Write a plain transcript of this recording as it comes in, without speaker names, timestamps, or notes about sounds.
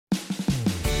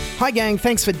Hi gang,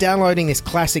 thanks for downloading this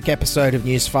classic episode of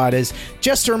Newsfighters.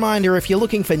 Just a reminder, if you're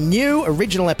looking for new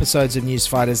original episodes of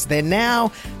Newsfighters, they're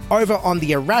now over on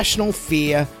the Irrational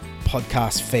Fear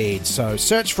podcast feed. So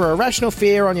search for Irrational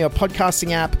Fear on your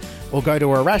podcasting app or go to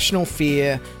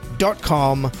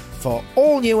irrationalfear.com for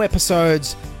all new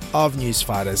episodes of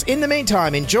Newsfighters. In the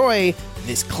meantime, enjoy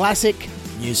this classic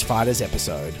Newsfighters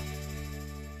episode.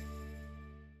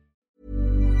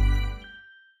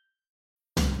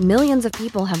 Millions of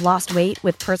people have lost weight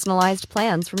with personalized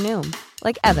plans from Noom.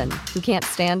 Like Evan, who can't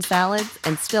stand salads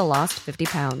and still lost 50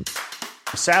 pounds.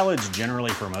 Salads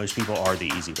generally for most people are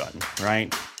the easy button,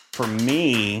 right? For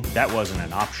me, that wasn't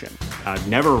an option. I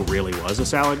never really was a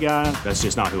salad guy. That's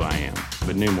just not who I am.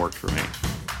 But Noom worked for me.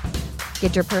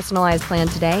 Get your personalized plan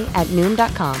today at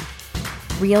Noom.com.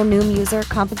 Real Noom user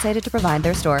compensated to provide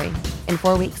their story. In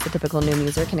 4 weeks, the typical Noom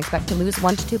user can expect to lose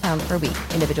 1 to 2 pounds per week.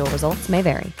 Individual results may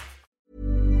vary.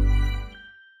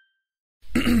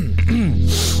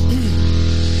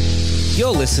 You're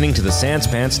listening to the Sans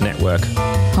Pants Network.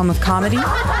 Home of comedy,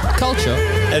 Culture.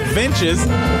 Adventures.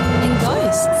 and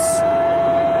ghosts.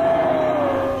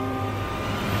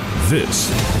 This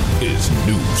is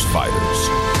Newsfighters,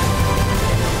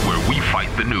 where we fight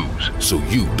the news so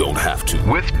you don't have to.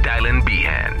 with Dylan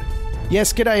Behan.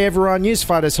 Yes, g'day everyone,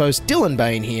 Newsfighters host Dylan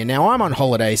Bain here. Now, I'm on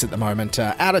holidays at the moment,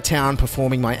 out of town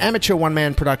performing my amateur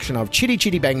one-man production of Chitty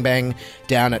Chitty Bang Bang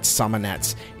down at Summer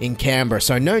Nats in Canberra.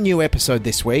 So no new episode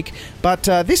this week, but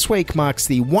this week marks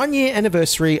the 1-year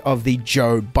anniversary of the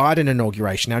Joe Biden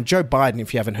inauguration. Now, Joe Biden,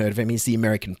 if you haven't heard of him, is the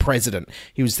American president.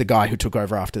 He was the guy who took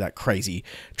over after that crazy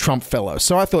Trump fellow.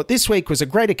 So I thought this week was a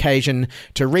great occasion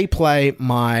to replay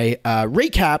my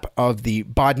recap of the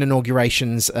Biden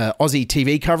inauguration's Aussie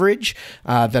TV coverage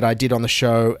that I did on the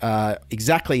show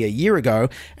exactly a year ago,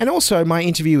 and also my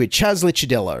interview with Chaz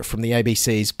Licciardello from the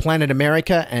ABC's Planet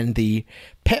America and the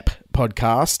PEP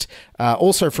podcast,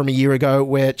 also from a year ago,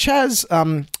 where Chaz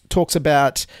talks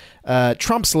about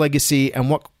Trump's legacy and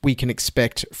what we can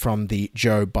expect from the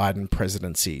Joe Biden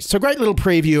presidency. So great little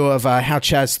preview of how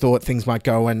Chaz thought things might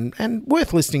go and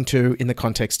worth listening to in the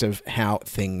context of how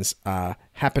things are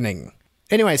happening.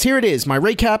 Anyways, here it is, my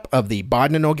recap of the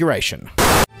Biden inauguration.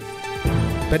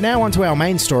 But now on to our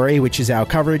main story, which is our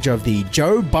coverage of the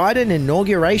Joe Biden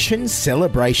inauguration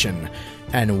celebration.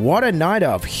 And what a night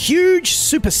of huge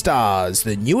superstars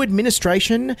the new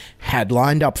administration had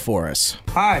lined up for us.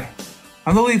 Hi,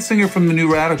 I'm the lead singer from the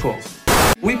New Radicals.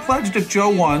 We pledged if Joe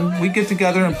won, we'd get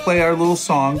together and play our little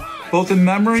song, both in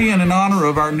memory and in honor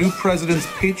of our new president's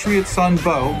patriot son,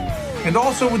 Beau, and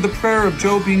also with the prayer of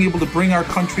Joe being able to bring our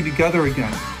country together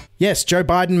again. Yes, Joe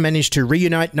Biden managed to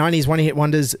reunite 90s one-hit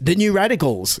wonders, the New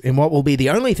Radicals, in what will be the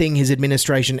only thing his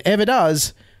administration ever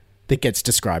does that gets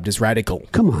described as radical.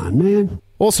 Come on, man.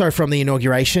 Also from the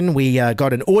inauguration, we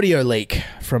got an audio leak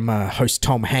from host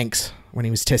Tom Hanks when he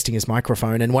was testing his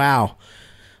microphone, and wow,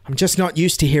 I'm just not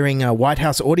used to hearing White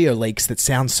House audio leaks that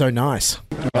sound so nice.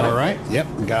 All right. Yep,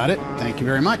 got it. Thank you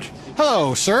very much.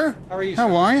 Hello, sir. How are you?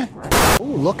 How are you?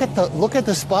 Ooh, look at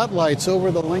the spotlights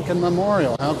over the Lincoln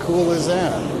Memorial. How cool is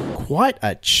that? Quite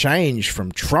a change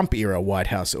from Trump-era White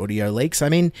House audio leaks. I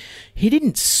mean, he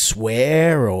didn't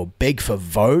swear or beg for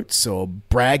votes or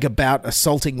brag about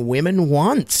assaulting women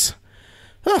once.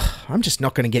 Ugh, I'm just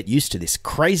not going to get used to this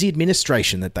crazy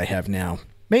administration that they have now.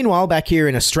 Meanwhile, back here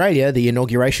in Australia, the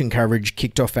inauguration coverage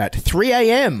kicked off at 3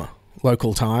 a.m.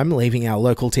 local time, leaving our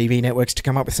local TV networks to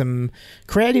come up with some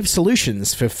creative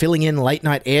solutions for filling in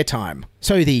late-night airtime.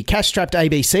 So the cash-strapped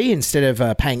ABC, instead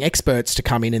of paying experts to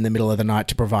come in the middle of the night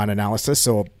to provide analysis,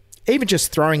 or even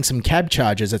just throwing some cab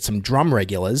charges at some drum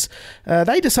regulars,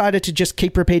 they decided to just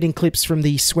keep repeating clips from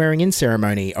the swearing-in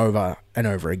ceremony over and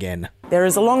over again. There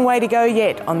is a long way to go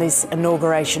yet on this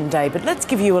inauguration day, but let's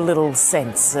give you a little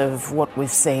sense of what we've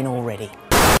seen already.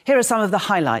 Here are some of the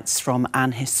highlights from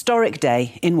an historic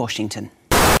day in Washington.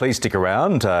 Please stick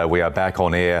around. We are back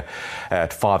on air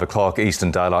at 5 o'clock Eastern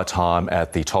Daylight Time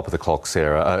at the top of the clock,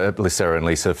 Sarah and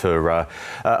Lisa, for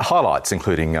highlights,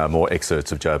 including more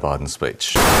excerpts of Joe Biden's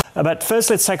speech. But first,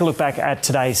 let's take a look back at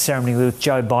today's ceremony with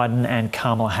Joe Biden and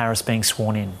Kamala Harris being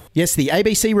sworn in. Yes, the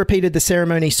ABC repeated the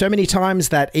ceremony so many times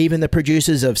that even the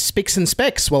producers of Spicks and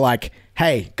Specks were like,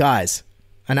 hey, guys,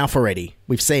 enough already.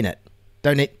 We've seen it.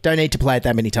 Don't need to play it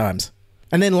that many times.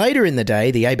 And then later in the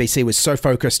day, the ABC was so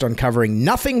focused on covering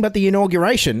nothing but the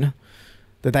inauguration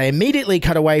that they immediately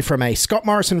cut away from a Scott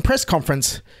Morrison press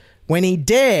conference when he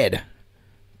dared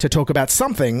to talk about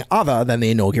something other than the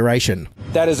inauguration.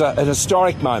 That is an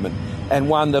historic moment, and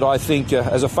one that I think,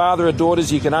 as a father of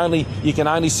daughters, you can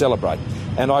only celebrate.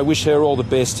 And I wish her all the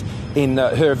best in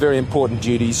her very important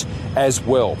duties as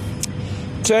well.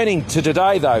 Turning to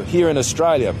today, though, here in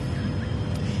Australia,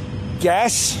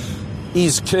 gas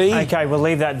is key. Okay, we'll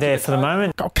leave that there for the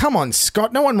moment. Oh, come on,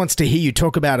 Scott. No one wants to hear you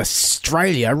talk about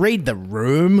Australia. Read the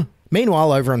room.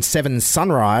 Meanwhile, over on 7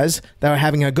 Sunrise, they were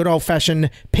having a good old-fashioned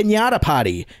piñata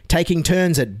party, taking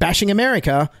turns at bashing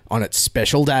America on its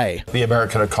special day. The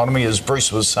American economy, as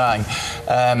Bruce was saying,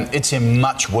 it's in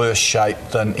much worse shape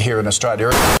than here in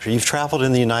Australia. You've travelled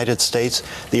in the United States,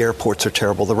 the airports are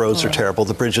terrible, the roads are terrible,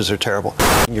 the bridges are terrible.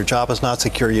 Your job is not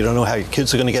secure, you don't know how your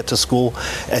kids are going to get to school,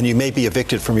 and you may be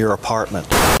evicted from your apartment.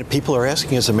 People are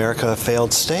asking, is America a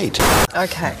failed state?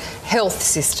 Okay, health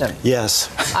system.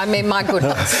 Yes. I mean, my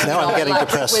goodness. Now I'm getting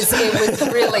depressed. It was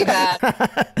really bad.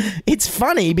 It's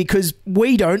funny because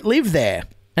we don't live there.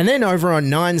 And then over on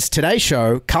Nine's Today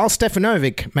Show, Karl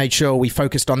Stefanovic made sure we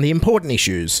focused on the important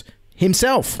issues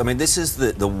himself. I mean, this is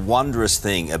the wondrous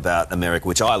thing about America,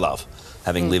 which I love,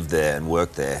 having lived there and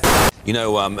worked there. You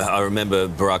know, I remember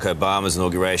Barack Obama's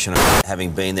inauguration,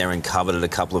 having been there and covered it a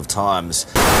couple of times,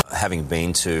 having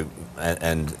been to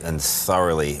and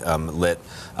thoroughly let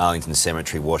Arlington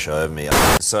Cemetery wash over me.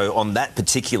 So on that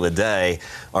particular day,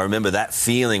 I remember that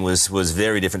feeling was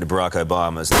very different to Barack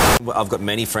Obama's. I've got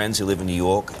many friends who live in New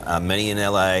York, many in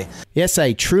LA. Yes,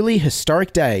 a truly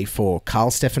historic day for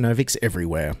Karl Stefanovic's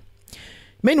everywhere.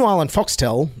 Meanwhile, on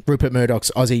Foxtel, Rupert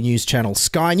Murdoch's Aussie news channel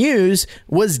Sky News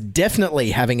was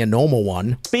definitely having a normal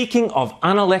one. Speaking of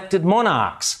unelected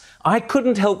monarchs, I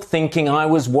couldn't help thinking I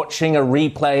was watching a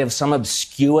replay of some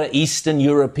obscure Eastern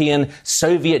European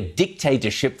Soviet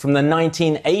dictatorship from the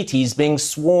 1980s being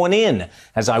sworn in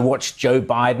as I watched Joe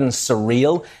Biden's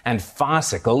surreal and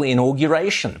farcical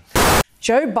inauguration.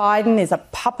 Joe Biden is a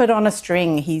puppet on a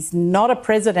string. He's not a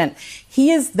president. He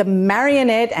is the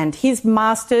marionette, and his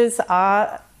masters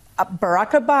are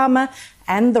Barack Obama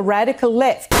and the radical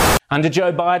left. Under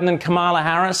Joe Biden and Kamala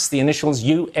Harris, the initials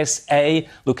USA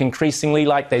look increasingly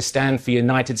like they stand for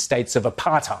United States of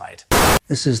Apartheid.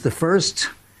 This is the first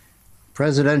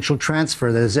presidential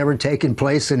transfer that has ever taken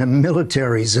place in a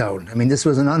military zone. I mean, this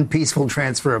was an unpeaceful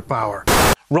transfer of power.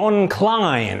 Ron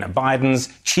Klein, Biden's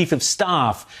chief of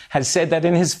staff, has said that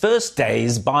in his first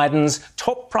days, Biden's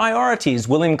top priorities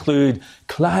will include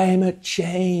climate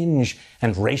change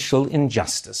and racial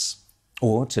injustice,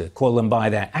 or to call them by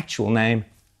their actual name,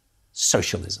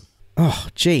 socialism. Oh,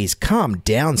 geez, calm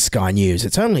down, Sky News.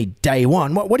 It's only day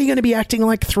one. What are you going to be acting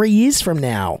like 3 years from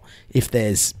now, if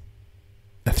there's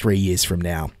a 3 years from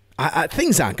now?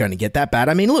 Things aren't going to get that bad.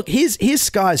 I mean, look, here's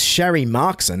Sky's Sharri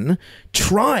Markson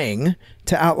trying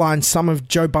to outline some of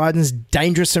Joe Biden's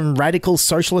dangerous and radical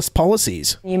socialist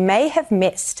policies. You may have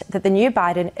missed that the new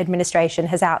Biden administration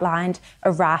has outlined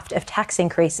a raft of tax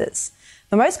increases,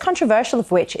 the most controversial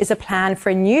of which is a plan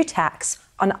for a new tax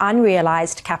on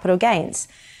unrealised capital gains.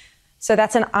 So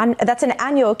that's an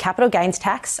annual capital gains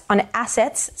tax on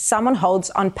assets someone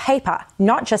holds on paper,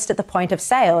 not just at the point of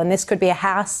sale. And this could be a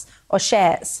house or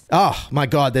shares. Oh, my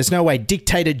God, there's no way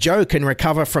Dictator Joe can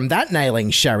recover from that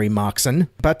nailing, Sharri Markson.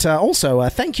 But also,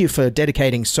 thank you for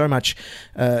dedicating so much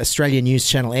Australian News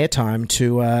Channel airtime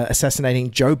to assassinating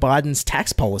Joe Biden's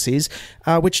tax policies,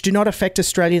 which do not affect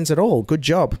Australians at all. Good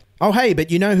job. Oh, hey,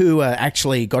 but you know who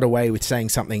actually got away with saying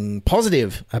something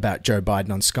positive about Joe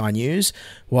Biden on Sky News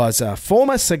was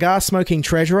former cigar-smoking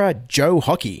treasurer Joe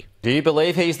Hockey. Do you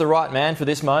believe he's the right man for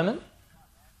this moment?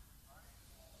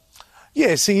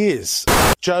 Yes, he is.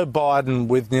 Joe Biden,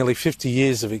 with nearly 50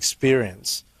 years of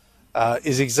experience,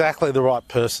 is exactly the right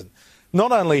person.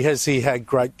 Not only has he had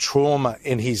great trauma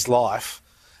in his life,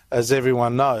 as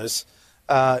everyone knows,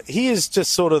 he is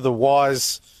just sort of the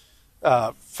wise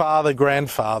father,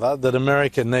 grandfather that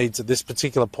America needs at this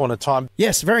particular point of time.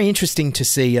 Yes, very interesting to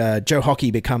see Joe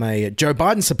Hockey become a Joe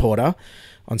Biden supporter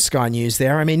on Sky News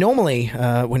there. I mean, normally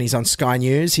when he's on Sky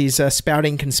News, he's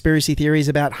spouting conspiracy theories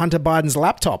about Hunter Biden's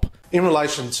laptop. In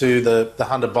relation to the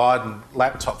Hunter Biden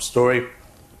laptop story,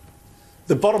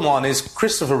 the bottom line is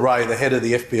Christopher Wray, the head of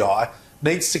the FBI,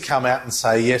 needs to come out and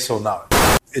say yes or no.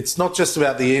 It's not just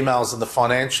about the emails and the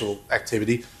financial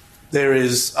activity. There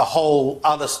is a whole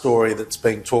other story that's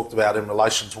being talked about in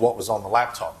relation to what was on the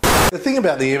laptop. The thing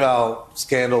about the email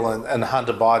scandal and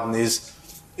Hunter Biden is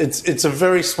it's a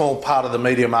very small part of the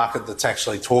media market that's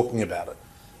actually talking about it.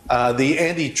 The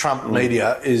anti-Trump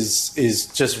media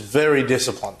is just very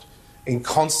disciplined in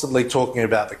constantly talking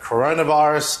about the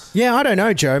coronavirus. Yeah, I don't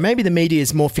know, Joe. Maybe the media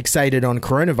is more fixated on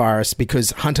coronavirus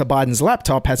because Hunter Biden's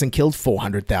laptop hasn't killed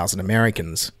 400,000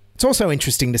 Americans. It's also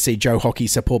interesting to see Joe Hockey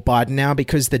support Biden now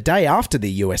because the day after the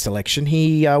US election,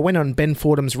 he went on Ben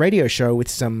Fordham's radio show with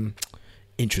some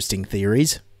interesting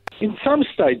theories. In some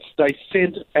states, they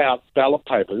sent out ballot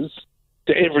papers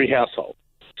to every household.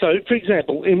 So, for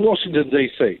example, in Washington,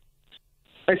 D.C.,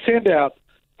 they send out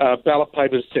ballot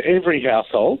papers to every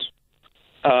household,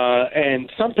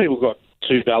 and some people got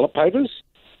 2 ballot papers.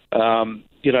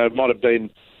 It might have been,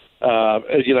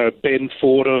 Ben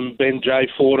Fordham, Ben J.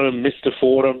 Fordham, Mr.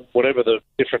 Fordham, whatever the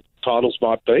different titles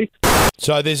might be.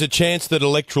 So there's a chance that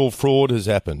electoral fraud has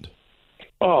happened?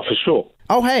 Oh, for sure.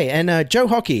 Oh, hey, and Joe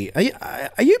Hockey,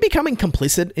 are you becoming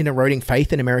complicit in eroding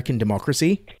faith in American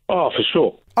democracy? Oh, for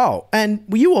sure. Oh, and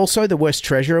were you also the worst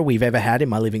treasurer we've ever had in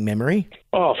my living memory?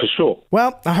 Oh, for sure.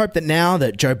 Well, I hope that now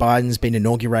that Joe Biden's been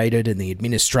inaugurated and the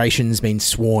administration's been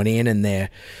sworn in and they're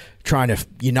trying to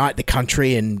unite the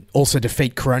country and also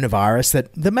defeat coronavirus,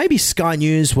 that maybe Sky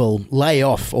News will lay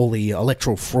off all the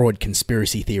electoral fraud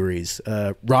conspiracy theories.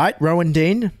 Right, Rowan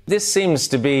Dean? This seems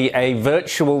to be a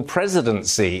virtual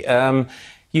presidency.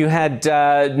 You had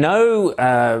no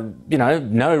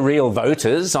real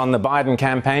voters on the Biden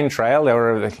campaign trail. There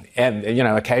were,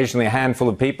 occasionally a handful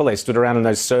of people. They stood around in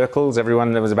those circles. There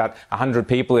was about 100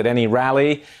 people at any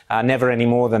rally, never any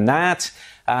more than that.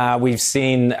 We've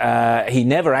seen he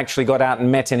never actually got out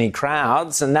and met any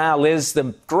crowds. And now, Liz,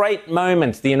 the great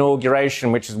moment, the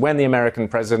inauguration, which is when the American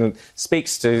president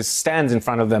stands in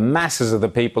front of the masses of the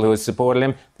people who have supported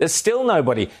him. There's still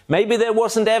nobody. Maybe there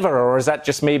wasn't ever, or is that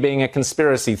just me being a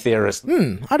conspiracy theorist?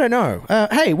 I don't know.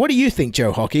 Hey, what do you think,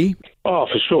 Joe Hockey? Oh,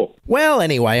 for sure. Well,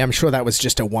 anyway, I'm sure that was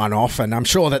just a one-off, and I'm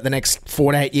sure that the next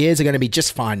 4 to 8 years are going to be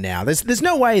just fine now. There's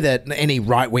no way that any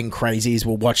right-wing crazies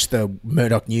will watch the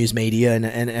Murdoch news media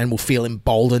and will feel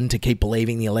emboldened to keep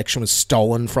believing the election was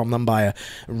stolen from them by a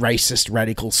racist,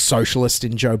 radical socialist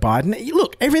in Joe Biden.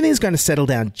 Look, everything's going to settle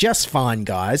down just fine,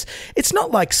 guys. It's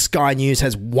not like Sky News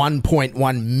has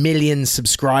 1.1 million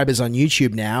subscribers on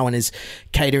YouTube now and is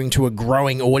catering to a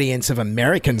growing audience of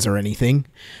Americans or anything.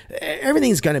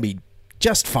 Everything's going to be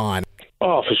just fine.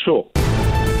 Oh, for sure.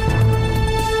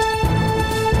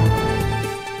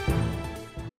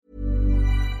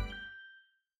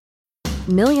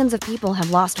 Millions of people have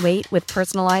lost weight with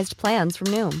personalized plans from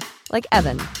Noom. Like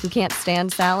Evan, who can't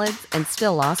stand salads and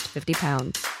still lost 50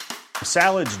 pounds.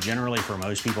 Salads generally for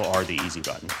most people are the easy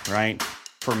button, right?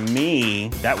 For me,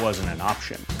 that wasn't an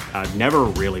option. I never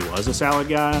really was a salad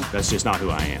guy. That's just not who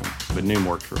I am. But Noom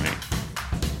worked for me.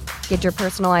 Get your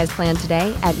personalized plan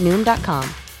today at Noom.com.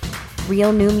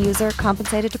 Real Noom user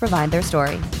compensated to provide their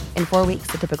story. In 4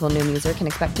 weeks, the typical Noom user can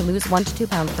expect to lose 1 to 2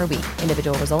 pounds per week.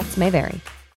 Individual results may vary.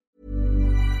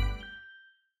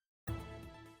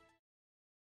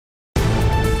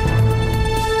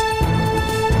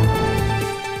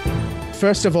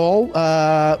 First of all,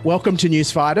 welcome to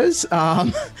News Fighters.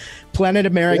 Planet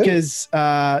America's,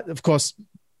 of course,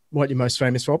 what you're most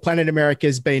famous for. Planet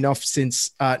America's been off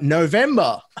since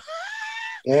November.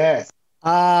 Yes.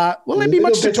 Will there be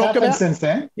much to talk about since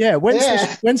then? Yeah.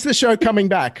 When's the show coming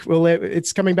back?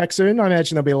 It's coming back soon? I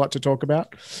imagine there'll be a lot to talk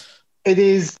about. It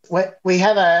is. We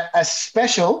have a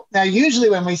special. Now,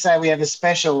 usually when we say we have a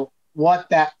special,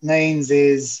 what that means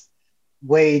is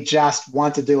we just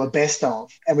want to do a best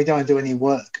of and we don't do any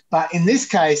work. But in this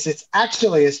case, it's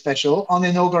actually a special on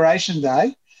Inauguration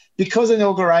Day. Because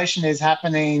inauguration is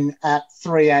happening at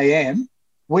 3 a.m.,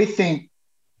 we think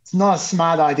it's not a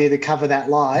smart idea to cover that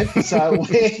live. So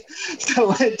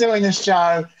we're doing a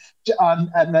show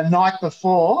on the night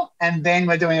before, and then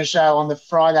we're doing a show on the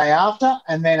Friday after,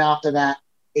 and then after that,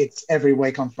 it's every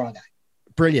week on Friday.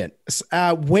 Brilliant.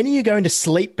 When are you going to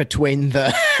sleep between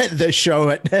the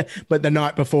show but the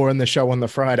night before and the show on the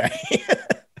Friday?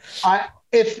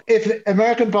 If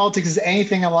American politics is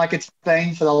anything like it's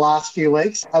been for the last few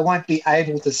weeks, I won't be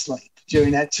able to sleep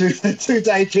during that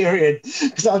two-day period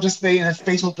because I'll just be in a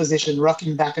fetal position,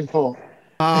 rocking back and forth.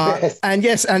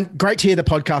 And great to hear the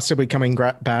podcast will be coming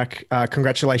back.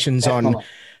 Congratulations on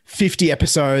 50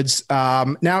 episodes.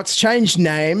 Now it's changed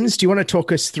names. Do you want to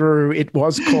talk us through? It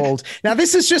was called. Now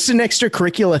this is just an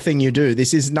extracurricular thing you do.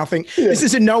 This is nothing. Yeah. This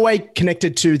is in no way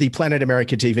connected to the Planet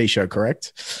America TV show,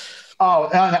 correct? Oh,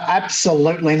 no,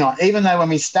 absolutely not. Even though when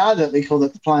we started it, we called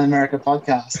it the Planet America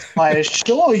podcast. I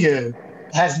assure you,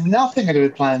 it has nothing to do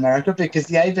with Planet America because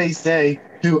the ABC,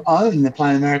 who own the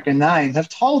Planet America name, have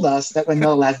told us that we're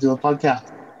not allowed to do a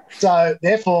podcast. So,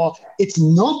 therefore, it's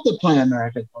not the Planet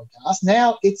America podcast.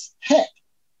 Now it's PEP,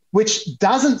 which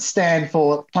doesn't stand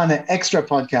for Planet Extra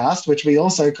Podcast, which we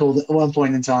also called it at one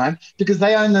point in time, because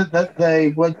they own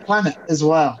the word planet as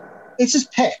well. It's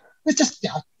just PEP. It's just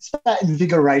it's about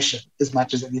invigoration as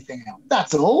much as anything else.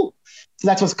 That's all. So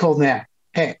that's what's called now,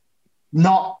 PEP,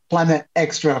 not Planet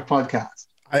Extra Podcast.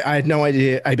 I had no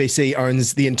idea ABC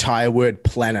owns the entire word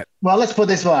planet. Well, let's put it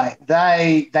this way.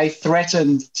 They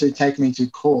threatened to take me to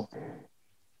court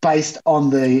based on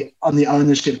the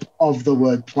ownership of the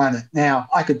word planet. Now,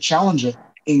 I could challenge it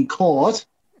in court,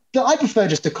 but I prefer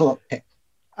just to call it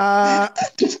PEP.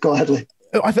 Just gladly.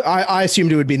 I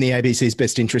assumed it would be in the ABC's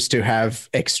best interest to have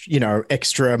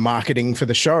extra marketing for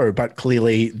the show, but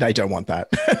clearly they don't want that.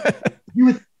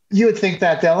 You would think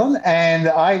that, Dylan, and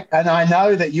I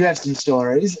know that you have some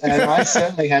stories, and I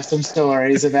certainly have some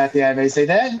stories about the ABC. They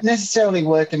don't necessarily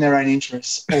work in their own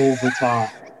interests all the time.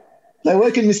 They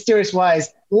work in mysterious ways,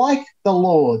 like the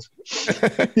Lord.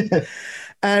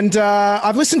 And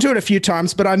I've listened to it a few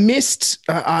times, but I missed.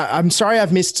 I'm sorry,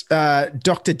 I've missed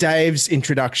Dr. Dave's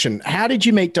introduction. How did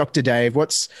you meet Dr. Dave?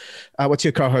 What's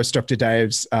your co-host, Dr.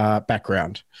 Dave's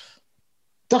background?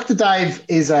 Dr. Dave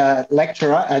is a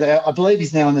lecturer, I believe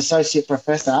he's now an associate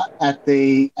professor at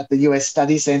the US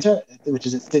Study Centre, which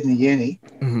is at Sydney Uni.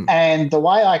 Mm-hmm. And the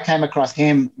way I came across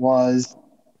him was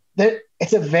that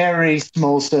it's a very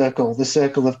small circle, the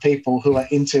circle of people who are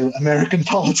into American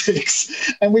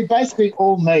politics. And we basically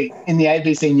all meet in the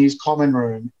ABC News common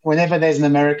room whenever there's an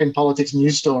American politics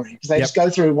news story, because they just go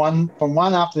through one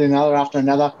after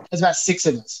another. There's about 6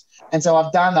 of us. And so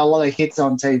I've done a lot of hits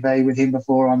on TV with him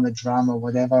before on The Drum or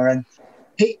whatever. And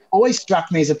he always struck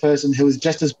me as a person who was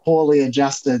just as poorly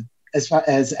adjusted as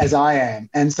I am.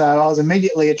 And so I was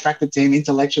immediately attracted to him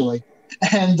intellectually.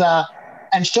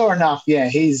 And sure enough,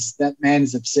 that man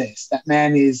is obsessed. That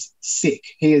man is sick.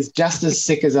 He is just as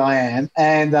sick as I am.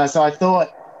 And so I thought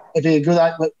it'd be a good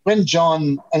idea. When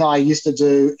John and I used to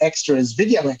do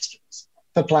video extras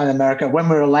for Planet America, when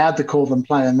we were allowed to call them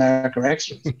Planet America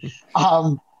extras,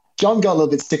 John got a little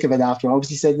bit sick of it after all, because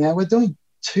he said, now we're doing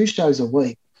 2 shows a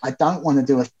week. I don't want to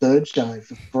do a 3rd show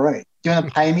for free. Do you want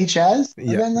to pay me, Chaz?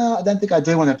 Yeah. I go, no, I don't think I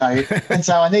do want to pay you. And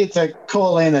so I need to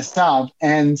call in a sub.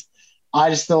 And I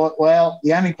just thought, well,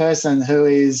 the only person who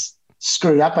is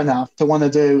screwed up enough to want to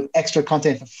do extra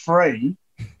content for free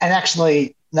and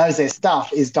actually knows their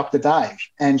stuff is Dr. Dave.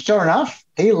 And sure enough,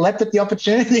 he leapt at the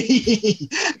opportunity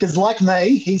because, like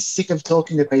me, he's sick of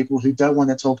talking to people who don't want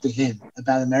to talk to him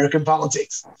about American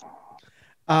politics.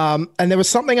 And there was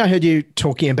something I heard you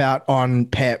talking about on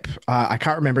PEP. I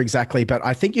can't remember exactly, but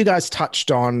I think you guys touched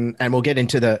on, and we'll get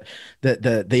into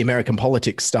the American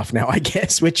politics stuff now, I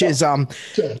guess, which is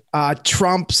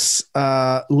Trump's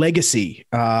legacy.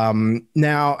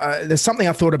 Now, there's something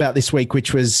I thought about this week,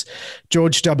 which was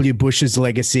George W. Bush's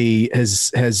legacy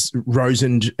has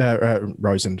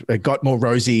got more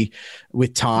rosy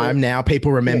with time. Yeah. Now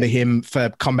people remember him for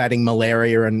combating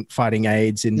malaria and fighting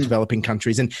AIDS in developing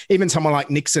countries. And even someone like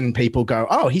Nixon, people go,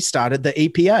 oh, he started the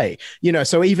EPA.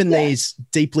 So even these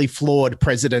deeply flawed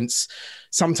presidents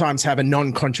sometimes have a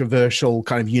non-controversial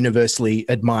kind of universally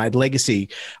admired legacy.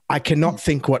 I cannot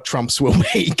think what Trump's will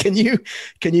be. Can you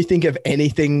think of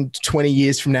anything 20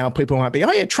 years from now people might be,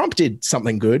 oh yeah, Trump did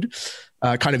something good,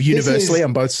 kind of universally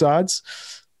on both sides?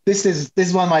 This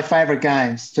is one of my favorite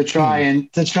games to try and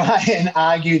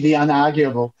argue the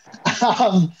unarguable.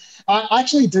 I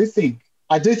actually do think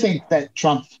that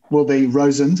Trump will be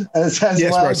rosened as well,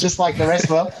 rosened, just like the rest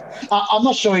of them. I'm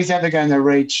not sure he's ever going to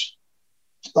reach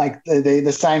like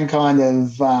the same kind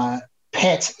of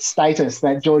pet status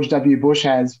that George W. Bush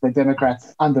has for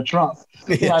Democrats under Trump.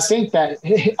 Yes. But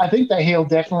I think that he'll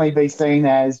definitely be seen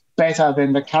as better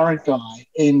than the current guy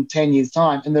in 10 years'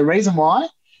 time. And the reason why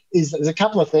is that there's a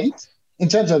couple of things. In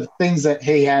terms of things that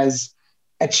he has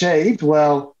achieved,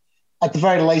 well, at the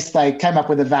very least, they came up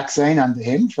with a vaccine under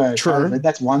him for COVID.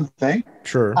 That's one thing.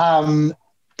 Sure.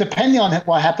 Depending on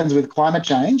what happens with climate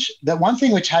change, the one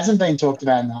thing which hasn't been talked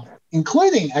about enough,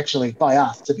 including actually by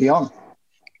us, to be honest,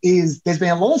 is there's been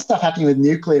a lot of stuff happening with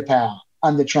nuclear power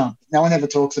under Trump. No one ever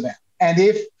talks about. And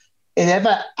if it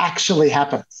ever actually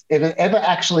happens, if it ever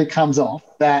actually comes off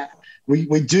that we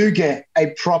do get a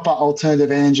proper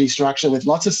alternative energy structure with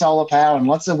lots of solar power and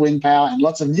lots of wind power and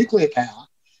lots of nuclear power,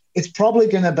 it's probably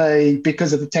going to be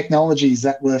because of the technologies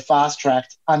that were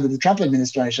fast-tracked under the Trump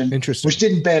administration, which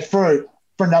didn't bear fruit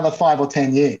for another 5 or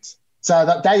 10 years. So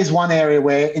that is one area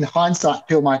where, in hindsight,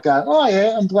 people might go, oh,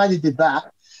 yeah, I'm glad he did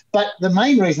that. But the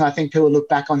main reason I think people look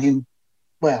back on him,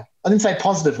 well, I didn't say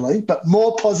positively, but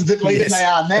more positively than they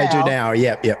are now. They do now,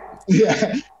 yep.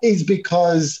 Yeah, is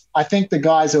because I think the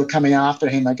guys who are coming after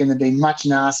him are going to be much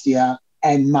nastier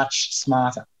and much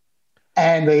smarter.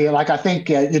 And I think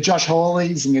your Josh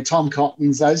Hawleys and your Tom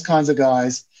Cottons, those kinds of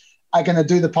guys are going to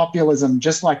do the populism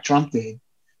just like Trump did.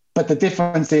 But the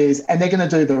difference is, and they're going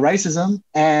to do the racism,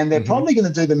 and they're probably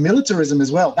going to do the militarism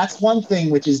as well. That's one thing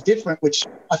which is different, which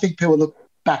I think people look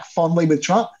back fondly with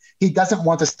Trump. He doesn't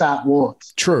want to start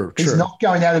wars. True. He's not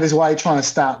going out of his way trying to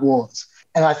start wars.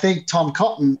 And I think Tom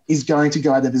Cotton is going to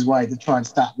go out of his way to try and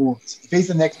start wars. If he's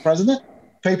the next president,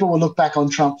 people will look back on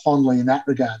Trump fondly in that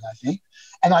regard, I think.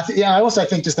 And I also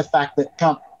think just the fact that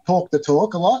Trump talked the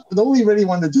talk a lot, but all he really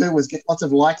wanted to do was get lots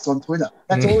of likes on Twitter.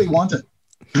 That's all he wanted.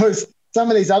 Because some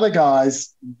of these other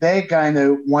guys, they're going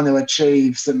to want to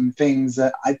achieve some things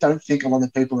that I don't think a lot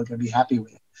of people are going to be happy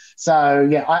with. So,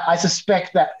 yeah, I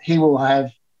suspect that we will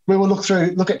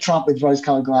look at Trump with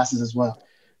rose-colored glasses as well.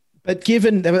 But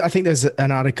I think there's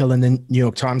an article in the New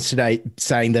York Times today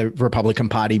saying the Republican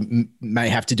Party may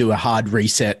have to do a hard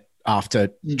reset after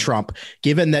Trump,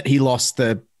 given that he lost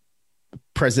the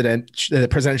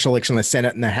presidential election in the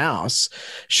Senate and the House.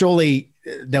 Surely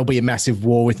there'll be a massive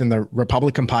war within the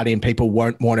Republican Party and people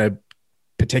won't want to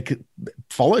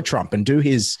follow Trump and do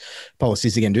his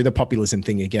policies again, do the populism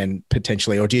thing again,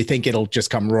 potentially? Or do you think it'll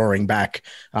just come roaring back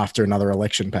after another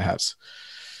election, perhaps?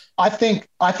 I think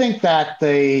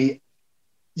that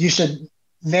you should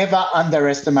never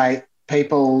underestimate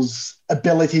people's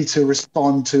ability to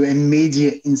respond to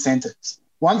immediate incentives.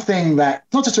 One thing that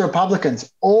not just the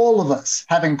Republicans, all of us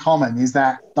have in common is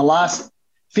that the last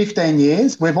 15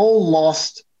 years, we've all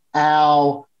lost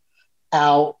our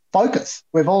focus.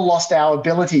 We've all lost our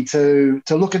ability to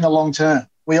look in the long term.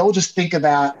 We all just think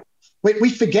about, we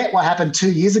forget what happened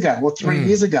 2 years ago or 3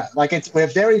 years ago. We're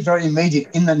very, very immediate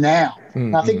in the now.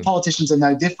 And I think politicians are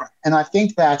no different. And I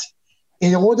think that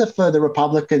in order for the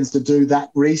Republicans to do that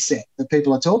reset that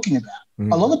people are talking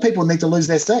about, a lot of people need to lose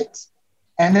their seats.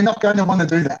 And they're not going to want to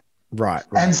do that. Right.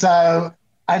 And so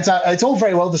it's all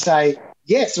very well to say,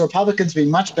 yes, the Republicans would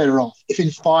be much better off if in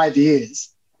 5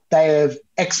 years they have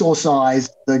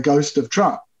exorcised the ghost of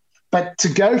Trump. But to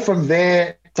go from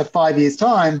there to 5 years'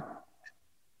 time,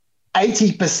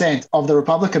 80% of the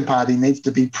Republican Party needs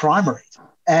to be primaried.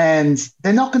 And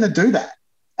they're not going to do that.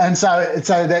 And so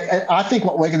I think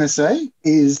what we're going to see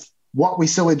is what we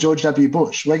saw with George W.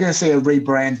 Bush. We're going to see a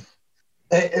rebranding.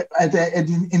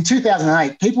 In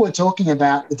 2008, people were talking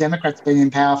about the Democrats being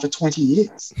in power for 20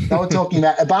 years. They were talking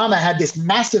about Obama had this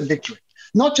massive victory,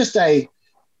 not just a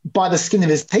by the skin of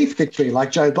his teeth victory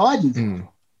like Joe Biden.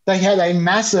 They had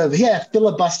he had a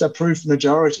filibuster-proof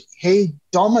majority. He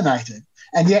dominated.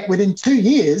 And yet within 2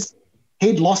 years,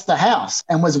 he'd lost the House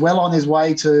and was well on his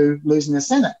way to losing the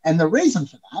Senate. And the reason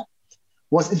for that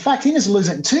was, in fact, he didn't lose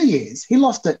it in 2 years. He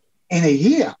lost it in a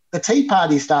year. The Tea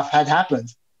Party stuff had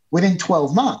happened within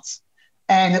 12 months.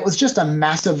 And it was just a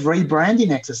massive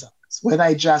rebranding exercise where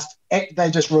they just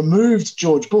removed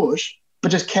George Bush, but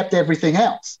just kept everything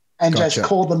else and just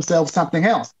called themselves something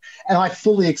else. And I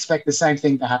fully expect the same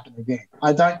thing to happen again.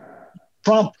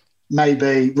 Trump may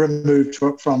be removed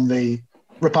from the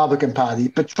Republican Party,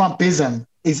 but Trumpism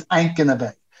ain't going to be.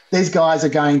 These guys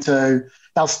are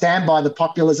they'll stand by the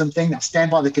populism thing, they'll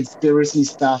stand by the conspiracy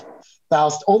stuff.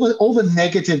 All the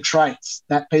negative traits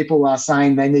that people are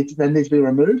saying they need to be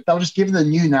removed, they'll just give it a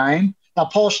new name, they'll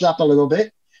polish it up a little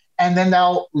bit, and then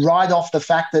they'll write off the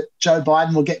fact that Joe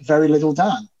Biden will get very little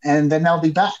done, and then they'll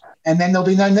be back. And then there'll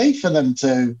be no need for them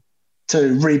to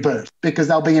reboot because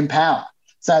they'll be in power.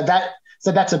 So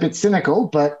that's a bit cynical,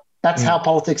 but that's how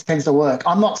politics tends to work.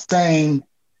 I'm not seeing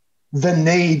the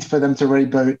need for them to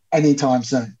reboot anytime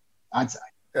soon, I'd say.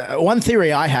 One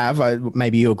theory I have,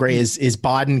 maybe you agree, is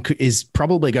Biden is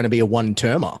probably going to be a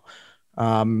one-termer.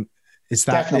 Is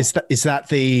that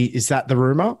the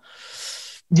rumor?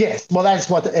 Yes. Well, that's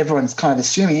what everyone's kind of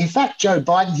assuming. In fact, Joe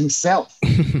Biden himself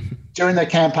during the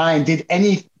campaign did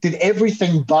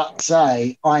everything but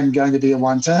say, I'm going to be a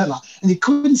one-termer. And he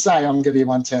couldn't say I'm going to be a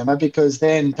one-termer because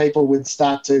then people would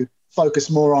start to focus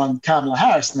more on Kamala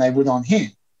Harris than they would on him.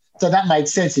 So that made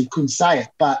sense. He couldn't say it,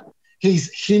 but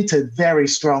he's hinted very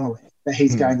strongly that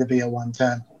he's going to be a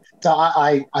one-termer. So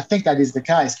I think that is the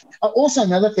case. Also,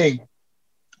 another thing,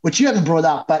 which you haven't brought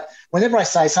up, but whenever I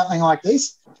say something like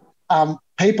this,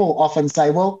 people often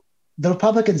say, well, the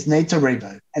Republicans need to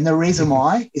reboot. And the reason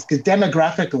why is because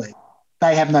demographically,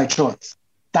 they have no choice.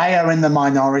 They are in the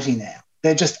minority now.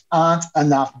 There just aren't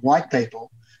enough white people.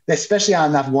 There especially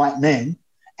aren't enough white men.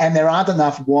 And there aren't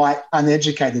enough white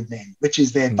uneducated men, which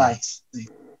is their base.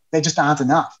 There just aren't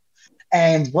enough.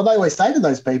 And what I always say to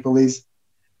those people is,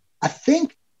 I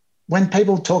think when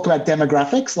people talk about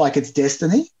demographics like it's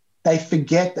destiny, they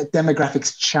forget that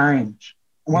demographics change.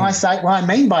 And what I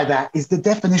mean by that is the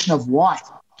definition of white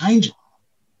changes.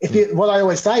 What I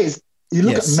always say is, you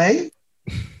look at me,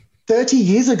 30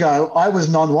 years ago, I was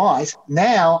non-white.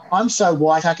 Now I'm so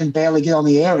white I can barely get on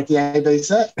the air at the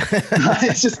ABC.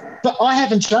 But I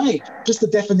haven't changed. Just the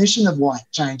definition of white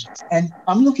changes. And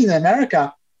I'm looking at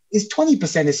America is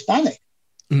 20% Hispanic.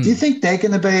 Do you think they're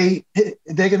going to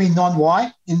be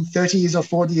non-white in 30 years or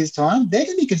 40 years' time? They're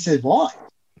going to be considered white.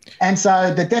 And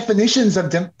so the definitions of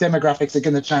demographics are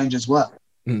going to change as well.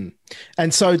 Mm.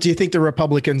 And so do you think the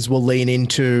Republicans will lean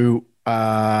into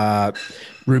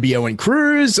Rubio and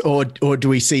Cruz, or do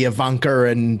we see Ivanka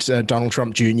and Donald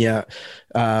Trump Jr.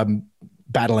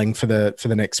 Battling for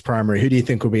the next primary? Who do you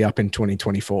think will be up in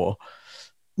 2024?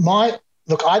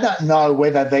 Look, I don't know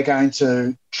whether they're going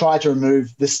to try to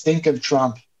remove the stink of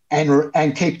Trump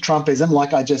and keep Trumpism,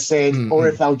 like I just said, or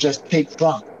if they'll just keep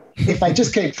Trump. If they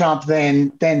just keep Trump,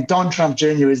 then Don Trump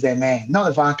Jr. is their man, not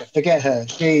Ivanka. Forget her.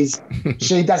 She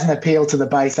doesn't appeal to the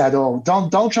base at all.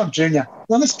 Donald Trump Jr.,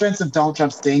 one of the strengths of Donald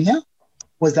Trump Sr.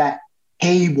 was that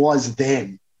he was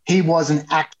them. He was an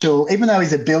actual, even though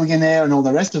he's a billionaire and all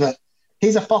the rest of it,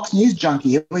 he's a Fox News junkie.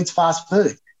 He eats fast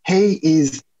food. He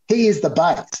is the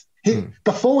base.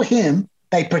 Before him,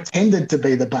 they pretended to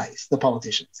be the base, the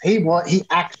politicians. He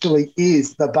actually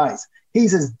is the base.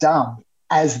 He's as dumb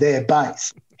as their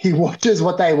base. He watches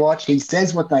what they watch. He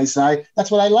says what they say.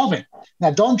 That's why they love him. Now,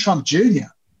 Don Trump Jr.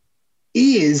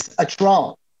 is a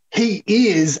troll. He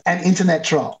is an internet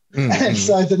troll. And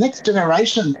so the next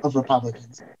generation of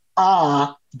Republicans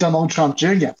are Donald Trump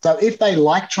Jr. So if they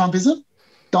like Trumpism,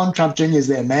 Don Trump Jr. is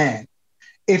their man.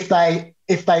 If they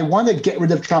want to get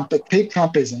rid of Trump but keep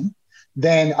Trumpism,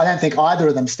 then I don't think either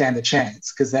of them stand a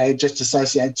chance because they just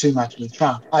associate too much with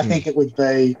Trump. I think it would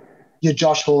be your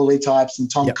Josh Hawley types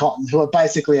and Tom Cotton, who are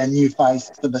basically a new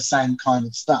face for the same kind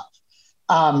of stuff.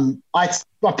 I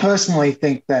personally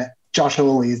think that Josh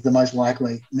Hawley is the most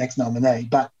likely next nominee,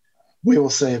 but we will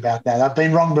see about that. I've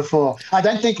been wrong before. I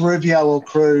don't think Rubio or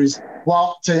Cruz,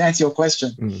 to answer your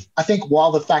question, I think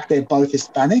while the fact they're both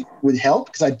Hispanic would help,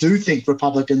 because I do think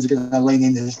Republicans are going to lean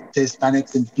into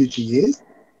Hispanics in future years,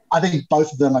 I think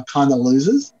both of them are kind of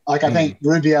losers. Like I think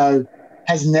Rubio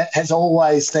has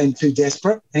always seemed too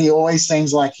desperate, and he always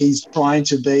seems like he's trying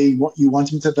to be what you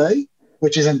want him to be,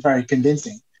 which isn't very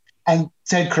convincing. And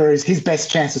Ted Cruz, his best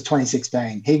chance was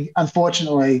 2016.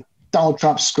 Unfortunately, Donald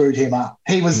Trump screwed him up.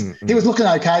 He was looking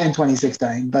okay in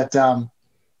 2016, but I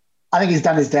think he's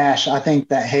done his dash. I think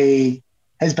that he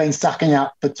has been sucking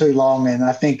up for too long, and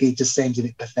I think he just seems a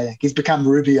bit pathetic. He's become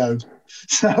Rubio.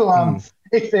 So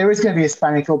if there is going to be a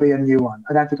Hispanic, it'll be a new one.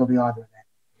 I don't think it'll be either of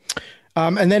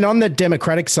them. And then on the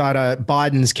Democratic side,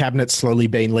 Biden's cabinet's slowly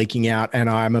been leaking out, and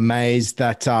I'm amazed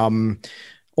that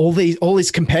all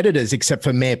his competitors, except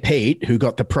for Mayor Pete, who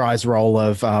got the prize role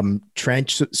of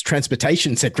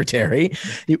transportation secretary,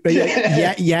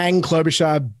 Yang,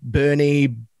 Klobuchar,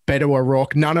 Bernie, Beto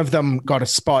O'Rourke, none of them got a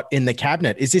spot in the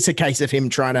cabinet. Is this a case of him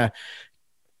trying to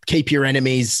keep your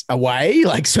enemies away,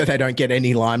 like so they don't get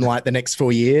any limelight the next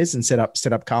 4 years and set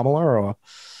up Kamala? Or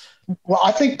well,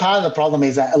 I think part of the problem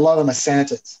is that a lot of them are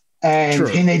senators, and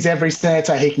he needs every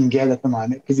senator he can get at the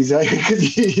moment because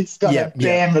he's got a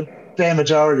damn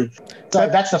majority. So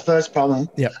that's the first problem.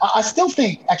 Yeah, I still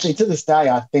think, actually, to this day,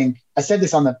 I said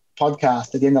this on the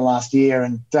podcast at the end of last year,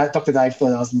 and Dr. Dave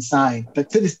thought I was insane. But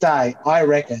to this day, I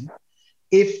reckon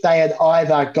if they had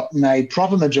either gotten a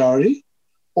proper majority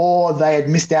or they had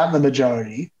missed out on the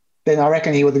majority, then I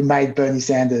reckon he would have made Bernie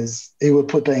Sanders, he would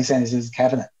put Bernie Sanders in his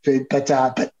cabinet.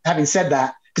 But having said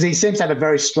that, because he seems to have a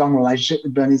very strong relationship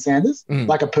with Bernie Sanders,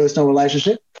 like a personal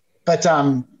relationship, but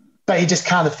he just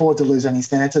can't afford to lose any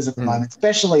senators at the moment,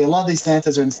 especially a lot of these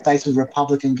senators are in states with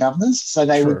Republican governors, so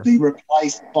they would be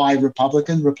replaced by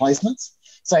Republican replacements.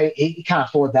 So he can't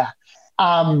afford that.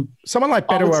 Someone like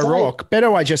Beto O'Rourke.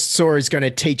 Beto, I just saw, is going to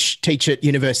teach at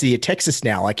University of Texas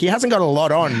now. Like, he hasn't got a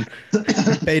lot on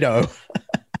Beto.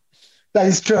 That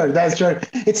is true.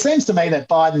 It seems to me that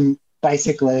Biden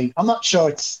basically, I'm not sure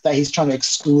it's that he's trying to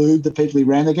exclude the people he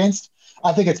ran against.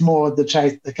 I think it's more the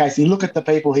case. You look at the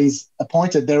people he's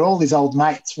appointed, they're all his old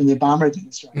mates from the Obama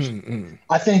administration.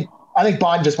 I think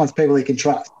Biden just wants people he can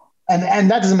trust. And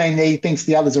that doesn't mean he thinks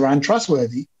the others are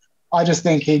untrustworthy. I just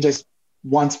think he just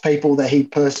wants people that he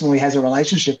personally has a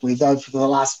relationship with over the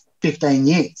last 10, 15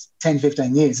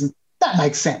 years. And that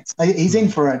makes sense. He's in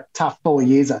for a tough 4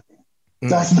 years, I think.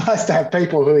 So it's nice to have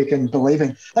people who he can believe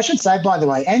in. I should say, by the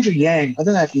way, Andrew Yang, I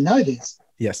don't know if you know this,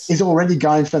 is already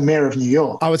going for mayor of New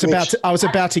York. I was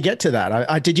about to get to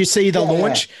that. Did you see the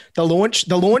launch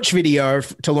video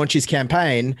to launch his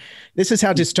campaign? This is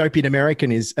how dystopian America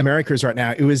is right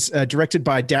now. It was directed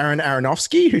by Darren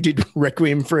Aronofsky, who did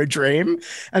Requiem for a Dream,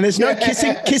 and there's no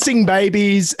kissing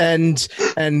babies and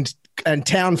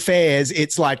town fairs.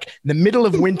 It's like the middle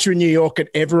of winter in New York and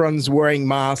everyone's wearing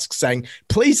masks saying,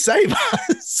 "Please save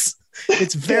us."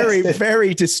 It's very,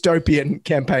 very dystopian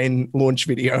campaign launch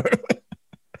video.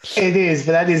 It is,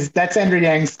 but that's Andrew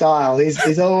Yang's style.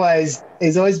 He's always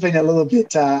been a little bit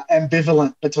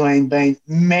ambivalent between being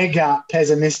mega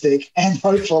pessimistic and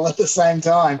hopeful at the same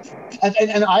time.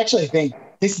 And I actually think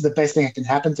this is the best thing that can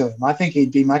happen to him. I think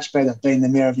he'd be much better being the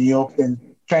mayor of New York than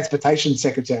transportation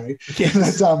secretary.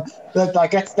 Yes.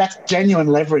 That's genuine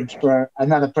leverage for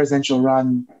another presidential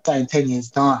run, say in 10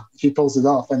 years' time, if he pulls it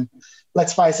off. And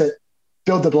let's face it,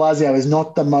 Bill de Blasio is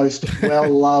not the most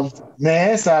well-loved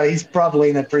mayor, so he's probably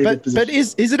in a pretty good position. But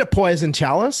is it a poison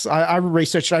chalice? I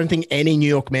researched, I don't think any New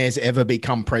York mayor's ever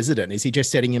become president. Is he just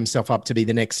setting himself up to be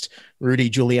the next Rudy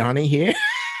Giuliani here?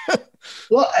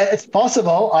 Well, it's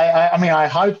possible. I mean, I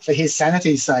hope for his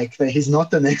sanity's sake that he's not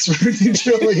the next Rudy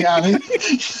Giuliani.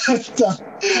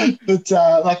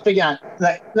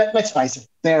 Let's face it,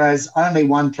 there is only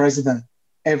one president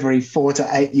every 4 to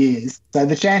 8 years, so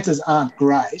the chances aren't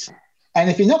great. And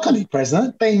if you're not going to be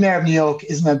president, being mayor of New York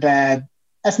isn't a bad.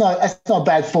 That's not a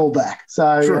bad fallback. So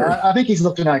I think he's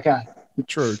looking okay.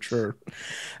 True.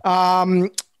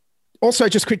 Also,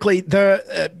 just quickly,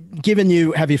 given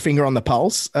you have your finger on the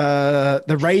pulse,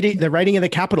 the rating of the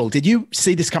Capitol. Did you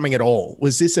see this coming at all?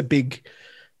 Was this a big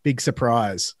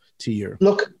surprise to you?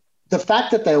 Look, the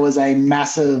fact that there was a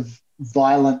massive,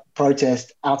 violent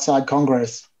protest outside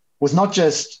Congress was not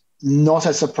just not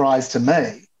a surprise to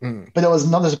me. But it was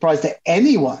not a surprise to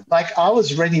anyone. Like, I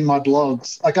was reading my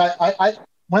blogs. Like, I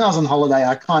when I was on holiday,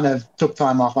 I kind of took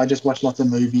time off. I just watched lots of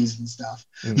movies and stuff.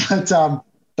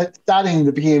 But starting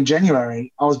the beginning of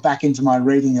January, I was back into my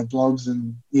reading of blogs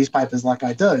and newspapers like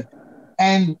I do.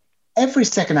 And every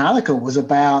second article was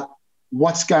about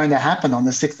what's going to happen on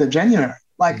the 6th of January.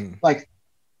 Like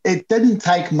it didn't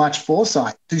take much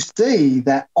foresight to see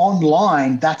that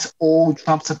online, that's all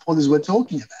Trump supporters were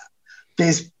talking about.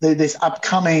 There's this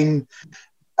upcoming,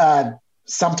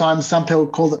 sometimes some people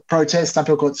call it protest, some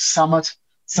people call it summit,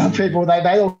 some people, they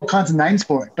had all kinds of names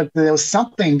for it, but there was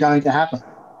something going to happen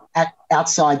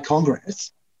outside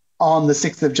Congress on the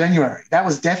 6th of January. That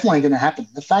was definitely going to happen.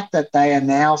 The fact that they are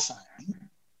now saying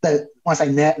that, when I say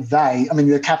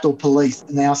the Capitol Police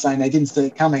are now saying they didn't see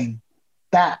it coming,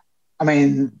 that's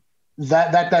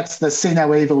the see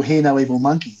no evil, hear no evil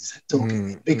monkeys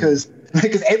talking. Because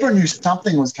everyone knew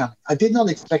something was coming. I did not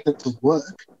expect it to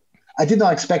work. I did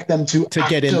not expect them to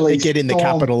get in the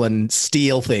Capitol and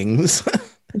steal things.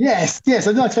 Yes. I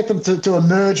did not expect them to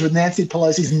emerge with Nancy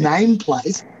Pelosi's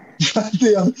nameplate.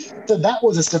 So that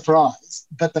was a surprise.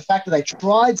 But the fact that they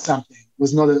tried something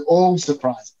was not at all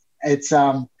surprising. It's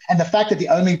and the fact that the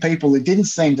only people who didn't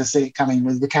seem to see it coming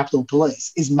was the Capitol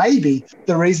Police is maybe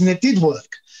the reason it did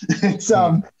work. It's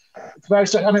very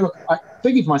strange. I mean, look,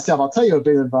 thinking for myself, I'll tell you a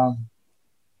bit of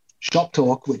shop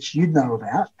talk, which you'd know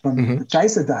about from the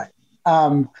Chaser day,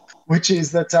 which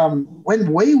is that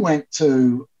when we went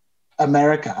to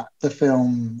America to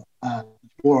film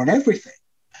War on Everything,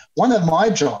 one of my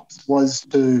jobs was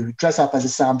to dress up as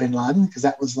Osama bin Laden, because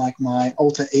that was like my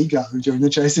alter ego during the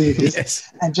Chaser years,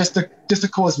 yes. And just to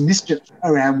cause mischief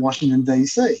around Washington,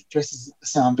 D.C., dressed as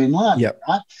Osama bin Laden,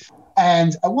 right?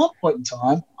 And at one point in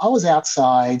time, I was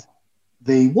outside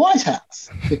the White House,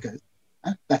 because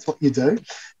that's what you do,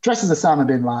 dressed as Osama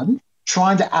bin Laden,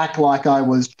 trying to act like I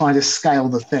was trying to scale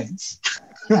the fence,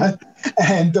 right?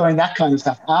 And doing that kind of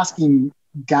stuff, asking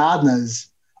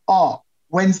gardeners,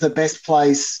 when's the best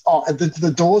place?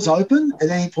 The doors open at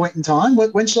any point in time?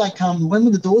 When should I come? When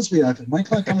will the doors be open? When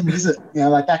can I come and visit?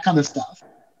 Like that kind of stuff.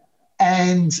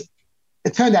 And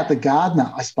it turned out the gardener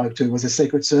I spoke to was a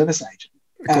Secret Service agent.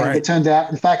 And it turned out,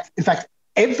 in fact,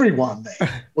 everyone there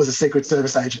was a Secret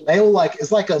Service agent. They all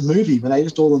it's like a movie where they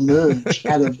just all emerge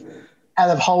out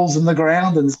of holes in the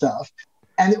ground and stuff.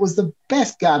 And it was the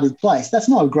best guarded place. That's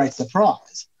not a great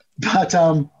surprise. But,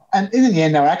 and in the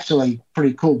end, they were actually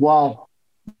pretty cool. While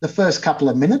the first couple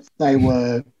of minutes, they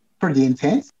were pretty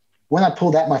intense. When I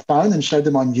pulled out my phone and showed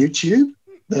them on YouTube,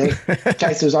 the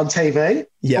case was on TV,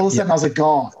 all of a sudden I was a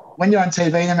god. When you're on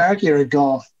TV in America, you're a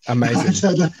god. Amazing.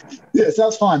 So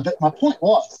that's fine. But my point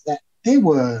was that there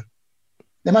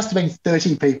must have been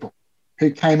 30 people who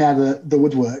came out of the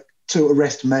woodwork to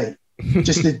arrest me,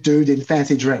 just a dude in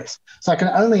fancy dress. So I can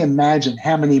only imagine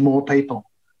how many more people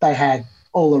they had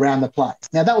all around the place.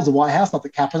 Now, that was the White House, not the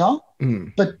Capitol.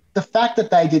 But the fact that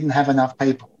they didn't have enough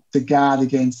people to guard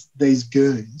against these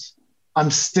goons, I'm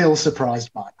still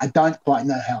surprised by. I don't quite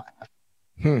know how it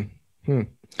happened.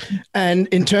 And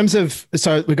in terms of,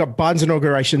 so we've got Biden's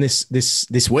inauguration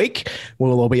this week.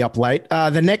 We'll all be up late.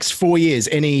 The next 4 years,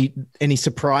 any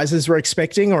surprises we're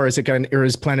expecting, or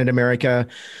is Planet America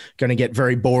going to get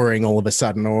very boring all of a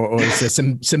sudden, or is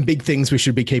there some big things we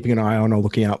should be keeping an eye on or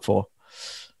looking out for?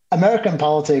 American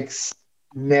politics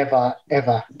never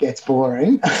ever gets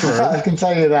boring. I can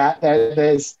tell you that.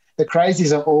 There's the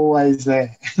crazies are always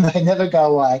there. They never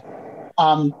go away.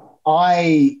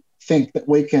 I think that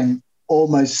we can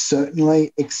almost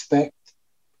certainly expect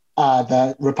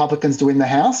the Republicans to win the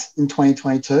House in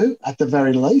 2022 at the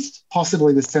very least,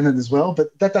 possibly the Senate as well,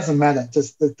 but that doesn't matter.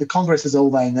 Just the Congress is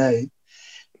all they need.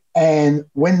 And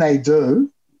when they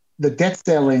do, the debt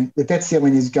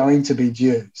ceiling is going to be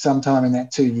due sometime in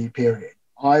that 2-year period.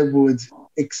 I would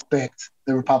expect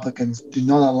the Republicans do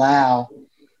not allow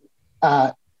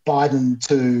Biden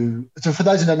to. So for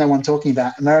those who don't know what I'm talking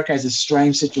about, America has a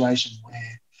strange situation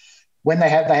where when they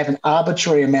have an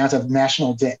arbitrary amount of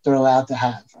national debt they're allowed to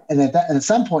have, and at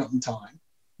some point in time,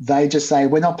 they just say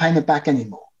we're not paying it back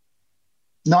anymore.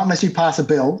 Not unless you pass a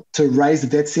bill to raise the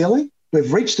debt ceiling.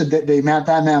 We've reached that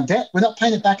amount of debt. We're not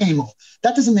paying it back anymore.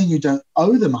 That doesn't mean you don't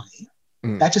owe the money.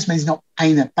 That just means you're not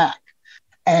paying it back.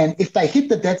 And if they hit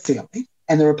the debt ceiling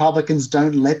and the Republicans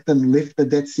don't let them lift the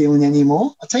debt ceiling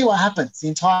anymore, I'll tell you what happens. The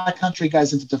entire country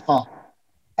goes into default.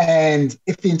 And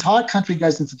if the entire country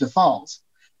goes into default,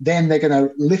 then they're going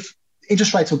to lift,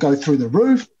 interest rates will go through the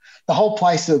roof. The whole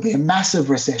place will be a massive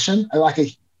recession, like a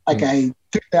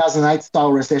 2008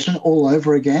 style recession all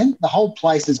over again. The whole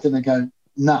place is going to go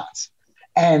nuts.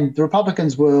 And the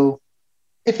Republicans will,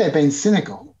 if they're being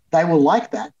cynical, they will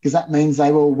like that because that means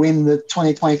they will win the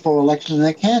 2024 election in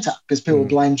a canter because people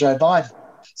blame Joe Biden.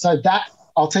 So that,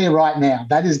 I'll tell you right now,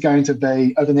 that is going to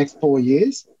be, over the next 4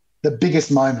 years, the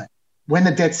biggest moment. When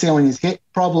the debt ceiling is hit,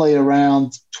 probably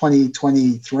around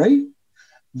 2023,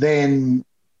 then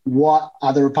what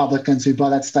are the Republicans who by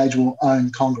that stage will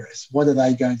own Congress? What are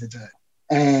they going to do?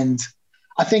 And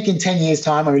I think in 10 years'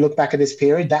 time, when we look back at this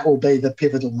period, that will be the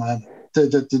pivotal moment to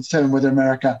determine whether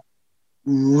America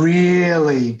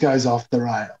really goes off the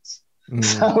rails.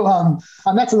 So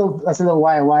that's a little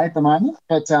way away at the moment.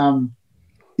 But,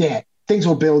 things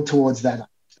will build towards that.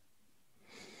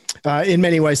 In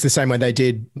many ways, the same way they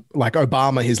did, like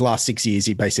Obama, his last 6 years,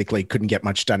 he basically couldn't get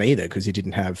much done either because he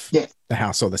didn't have the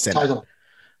House or the Senate.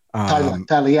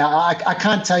 Totally. Yeah, I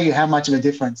can't tell you how much of a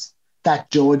difference that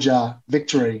Georgia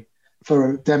victory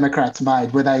for Democrats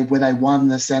made, where they won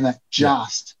the Senate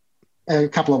just a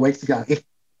couple of weeks ago.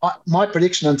 My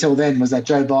prediction until then was that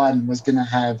Joe Biden was going to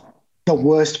have the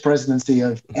worst presidency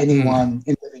of anyone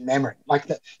in living memory. Like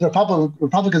the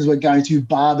Republicans were going to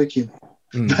barbecue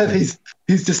him. But he's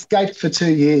escaped for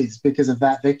 2 years because of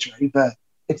that victory, but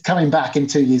it's coming back in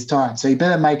 2 years' time. So you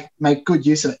better make good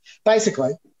use of it.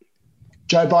 Basically,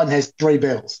 Joe Biden has 3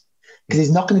 bills because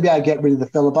he's not going to be able to get rid of the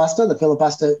filibuster. The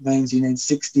filibuster means you need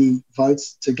 60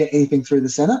 votes to get anything through the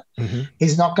Senate.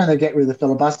 He's not going to get rid of the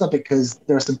filibuster because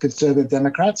there are some conservative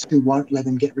Democrats who won't let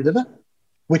him get rid of it,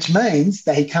 which means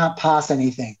that he can't pass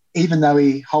anything, even though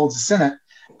he holds the Senate,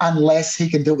 unless he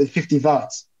can do it with 50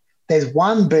 votes. There's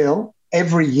one bill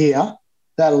every year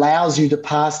that allows you to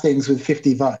pass things with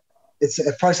 50 votes. It's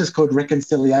a process called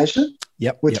reconciliation,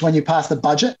 which when you pass the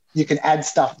budget, you can add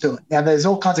stuff to it. Now, there's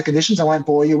all kinds of conditions. I won't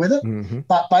bore you with it.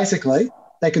 But basically,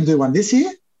 they can do one this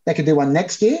year, they can do one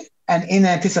next year, and in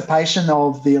anticipation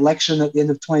of the election at the end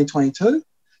of 2022,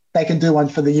 they can do one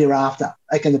for the year after.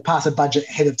 They can pass a budget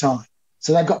ahead of time.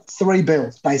 So they've got 3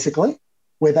 bills, basically,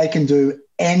 where they can do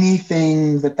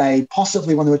anything that they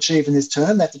possibly want to achieve in this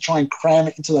term. They have to try and cram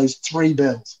it into those 3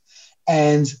 bills.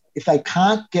 And if they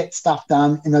can't get stuff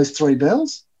done in those 3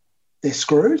 bills, they're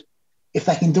screwed. If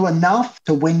they can do enough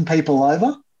to win people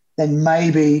over, then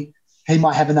maybe he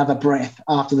might have another breath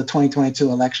after the 2022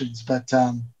 elections. But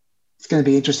it's going to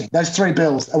be interesting. Those 3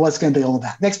 bills are what it's going to be all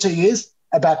about. Next 2 years,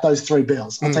 about those 3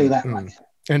 bills. I'll tell you that right now.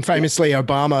 And famously,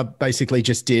 Obama basically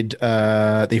just did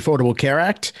the Affordable Care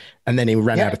Act, and then he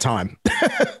ran out of time.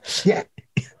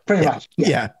 Pretty much.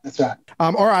 Yeah. That's right.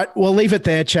 All right. We'll leave it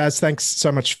there, Chaz. Thanks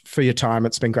so much for your time.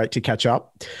 It's been great to catch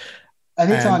up.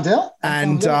 Anytime, Del.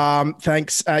 And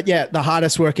thanks. The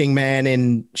hardest working man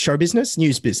in show business,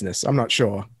 news business. I'm not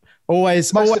sure.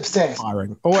 Always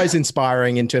inspiring. Always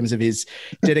inspiring in terms of his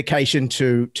dedication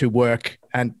to work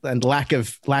and lack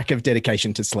of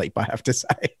dedication to sleep, I have to say.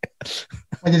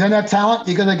 When you don't have talent,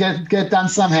 you're going to get it done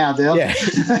somehow, Del. Yeah.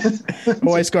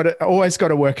 always got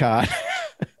to work hard.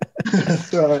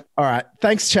 That's right. All right.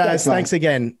 Thanks, Chaz. Thanks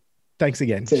again.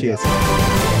 Cheers.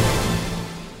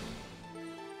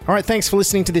 All right, thanks for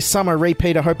listening to this summer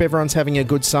repeat. I hope everyone's having a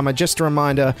good summer. Just a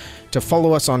reminder to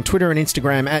follow us on Twitter and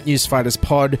Instagram at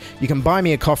NewsFightersPod. You can buy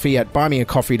me a coffee at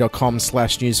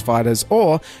buymeacoffee.com/newsfighters,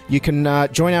 or you can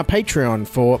join our Patreon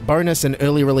for bonus and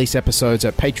early release episodes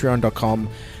at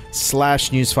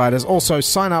patreon.com/newsfighters. Also,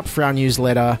 sign up for our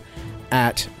newsletter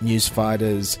at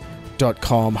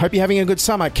newsfighters.com. Hope you're having a good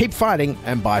summer. Keep fighting,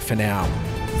 and bye for now.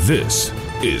 This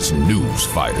is News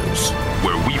Fighters,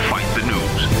 where we fight the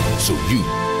news so you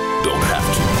don't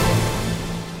have to.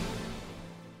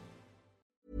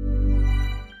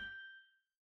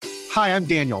 Hi, I'm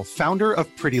Daniel, founder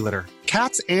of Pretty Litter.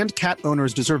 Cats and cat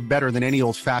owners deserve better than any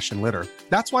old-fashioned litter.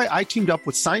 That's why I teamed up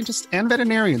with scientists and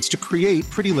veterinarians to create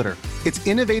Pretty Litter. Its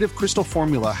innovative crystal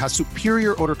formula has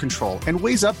superior odor control and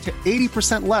weighs up to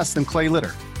 80% less than clay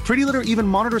litter. Pretty Litter even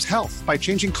monitors health by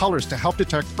changing colors to help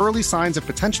detect early signs of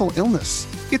potential illness.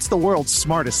 It's the world's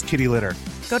smartest kitty litter.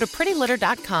 Go to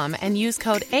prettylitter.com and use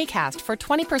code ACAST for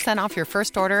 20% off your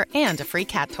first order and a free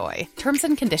cat toy. Terms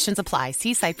and conditions apply.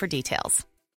 See site for details.